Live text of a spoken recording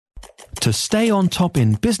To stay on top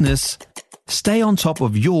in business, stay on top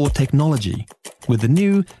of your technology with the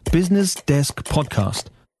new Business Desk podcast,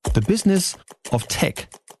 The Business of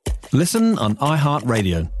Tech. Listen on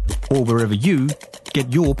iHeartRadio or wherever you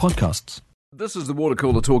get your podcasts. This is the water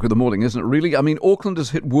cooler talk of the morning, isn't it, really? I mean, Auckland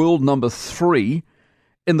has hit world number 3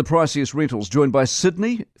 in the priciest rentals, joined by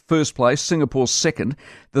Sydney, first place, Singapore second.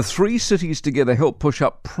 The three cities together help push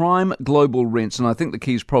up prime global rents, and I think the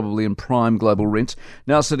key's probably in prime global rents,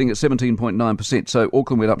 now sitting at 17.9%. So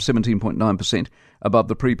Auckland went up 17.9% above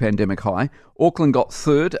the pre-pandemic high. Auckland got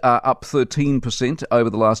third, up 13%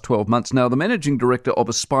 over the last 12 months. Now, the managing director of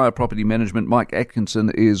Aspire Property Management, Mike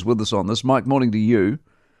Atkinson, is with us on this. Mike, morning to you.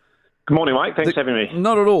 Good morning, Mike. Thanks for having me.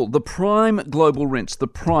 Not at all. The prime global rents, the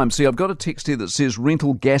prime. See, I've got a text here that says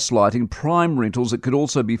rental gaslighting, prime rentals. It could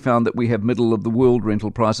also be found that we have middle of the world rental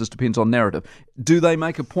prices, depends on narrative. Do they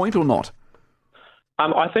make a point or not?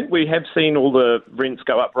 I think we have seen all the rents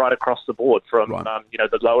go up right across the board from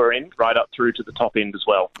the lower end right up through to the top end as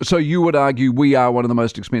well. So you would argue we are one of the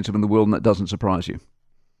most expensive in the world, and that doesn't surprise you?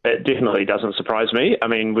 It definitely doesn't surprise me. I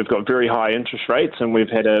mean, we've got very high interest rates, and we've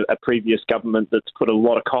had a previous government that's put a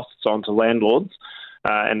lot of costs onto landlords,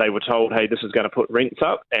 and they were told, hey, this is going to put rents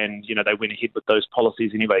up, and, they went ahead with those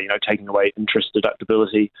policies anyway, taking away interest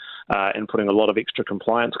deductibility and putting a lot of extra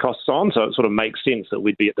compliance costs on, so it sort of makes sense that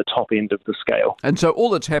we'd be at the top end of the scale. And so all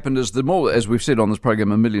that's happened is the more, as we've said on this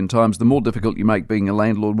program a million times, the more difficult you make being a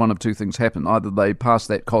landlord, one of two things happen. Either they pass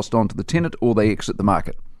that cost on to the tenant or they exit the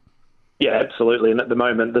market. Yeah, absolutely. And at the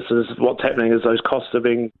moment, this is what's happening is those costs are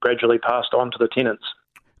being gradually passed on to the tenants.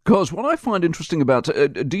 Because what I find interesting about,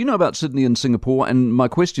 do you know about Sydney and Singapore? And my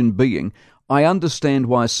question being, I understand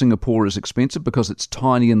why Singapore is expensive because it's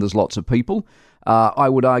tiny and there's lots of people. I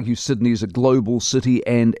would argue Sydney is a global city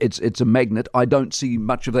and it's a magnet. I don't see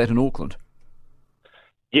much of that in Auckland.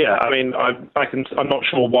 Yeah, I mean, I'm not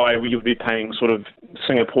sure why we would be paying sort of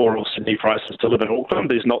Singapore or Sydney prices to live in Auckland.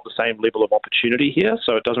 There's not the same level of opportunity here,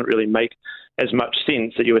 so it doesn't really make as much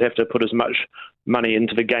sense that you would have to put as much money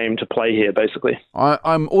into the game to play here, basically.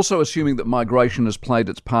 I'm also assuming that migration has played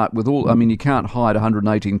its part with all. I mean, you can't hide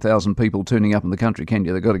 118,000 people turning up in the country, can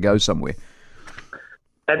you? They've got to go somewhere.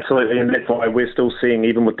 Absolutely, and that's why we're still seeing,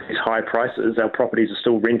 even with these high prices, our properties are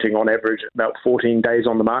still renting on average about 14 days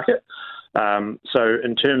on the market. So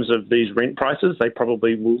in terms of these rent prices, they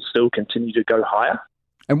probably will still continue to go higher.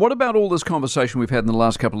 And what about all this conversation we've had in the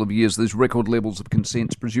last couple of years? There's record levels of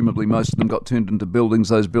consents. Presumably most of them got turned into buildings.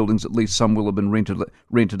 Those buildings, at least some will have been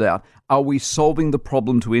rented out. Are we solving the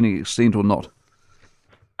problem to any extent or not?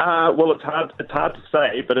 Well, it's hard to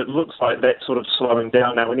say, but it looks like that's sort of slowing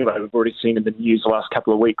down now anyway. We've already seen in the news the last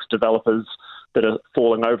couple of weeks developers that are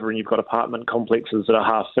falling over, and you've got apartment complexes that are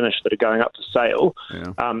half finished that are going up for sale.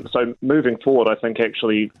 Yeah. So moving forward, I think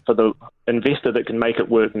actually for the investor that can make it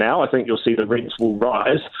work now, I think you'll see the rents will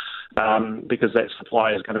rise because that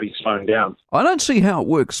supply is going to be slowing down. I don't see how it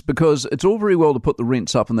works because it's all very well to put the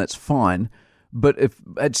rents up and that's fine. But if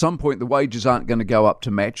at some point the wages aren't going to go up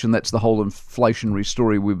to match, and that's the whole inflationary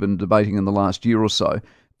story we've been debating in the last year or so,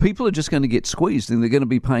 people are just going to get squeezed and they're going to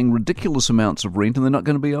be paying ridiculous amounts of rent and they're not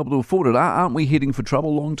going to be able to afford it. Aren't we heading for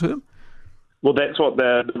trouble long term? Well, that's what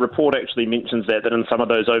the report actually mentions, that in some of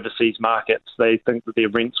those overseas markets, they think that their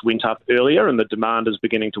rents went up earlier and the demand is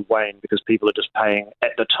beginning to wane because people are just paying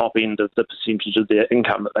at the top end of the percentage of their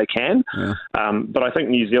income that they can. Yeah. But I think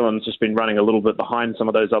New Zealand's just been running a little bit behind some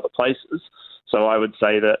of those other places. So I would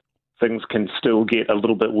say that things can still get a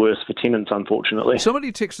little bit worse for tenants, unfortunately.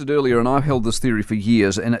 Somebody texted earlier, and I've held this theory for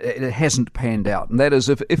years, and it hasn't panned out. And that is,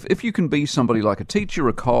 if you can be somebody like a teacher,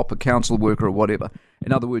 a cop, a council worker, or whatever,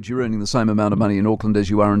 in other words, you're earning the same amount of money in Auckland as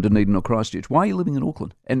you are in Dunedin or Christchurch, why are you living in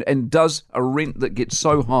Auckland? And does a rent that gets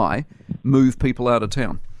so high move people out of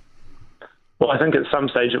town? Well, I think at some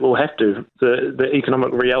stage it will have to. The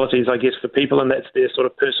economic realities, I guess, for people, and that's their sort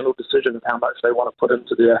of personal decision of how much they want to put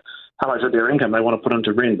into how much of their income they want to put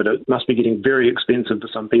into rent. But it must be getting very expensive for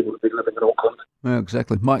some people to be living in Auckland. Yeah,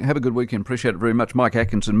 exactly. Mike, have a good weekend. Appreciate it very much. Mike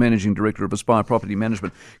Atkinson, Managing Director of Aspire Property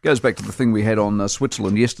Management. Goes back to the thing we had on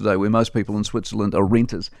Switzerland yesterday, where most people in Switzerland are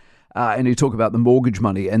renters. And you talk about the mortgage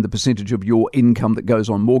money and the percentage of your income that goes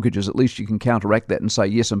on mortgages. At least you can counteract that and say,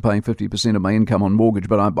 yes, I'm paying 50% of my income on mortgage,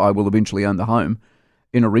 but I will eventually own the home.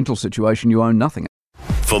 In a rental situation, you own nothing.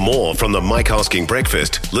 For more from the Mike Hosking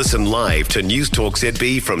Breakfast, listen live to News Talk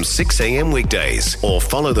ZB from 6 a.m. weekdays or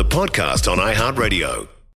follow the podcast on iHeartRadio.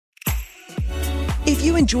 If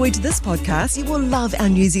you enjoyed this podcast, you will love our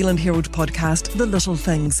New Zealand Herald podcast, The Little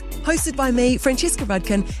Things, hosted by me, Francesca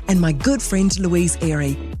Rudkin, and my good friend Louise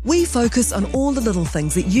Airy. We focus on all the little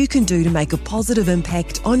things that you can do to make a positive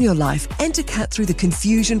impact on your life and to cut through the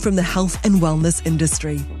confusion from the health and wellness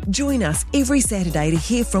industry. Join us every Saturday to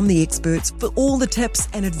hear from the experts for all the tips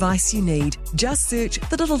and advice you need. Just search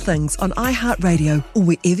The Little Things on iHeartRadio or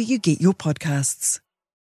wherever you get your podcasts.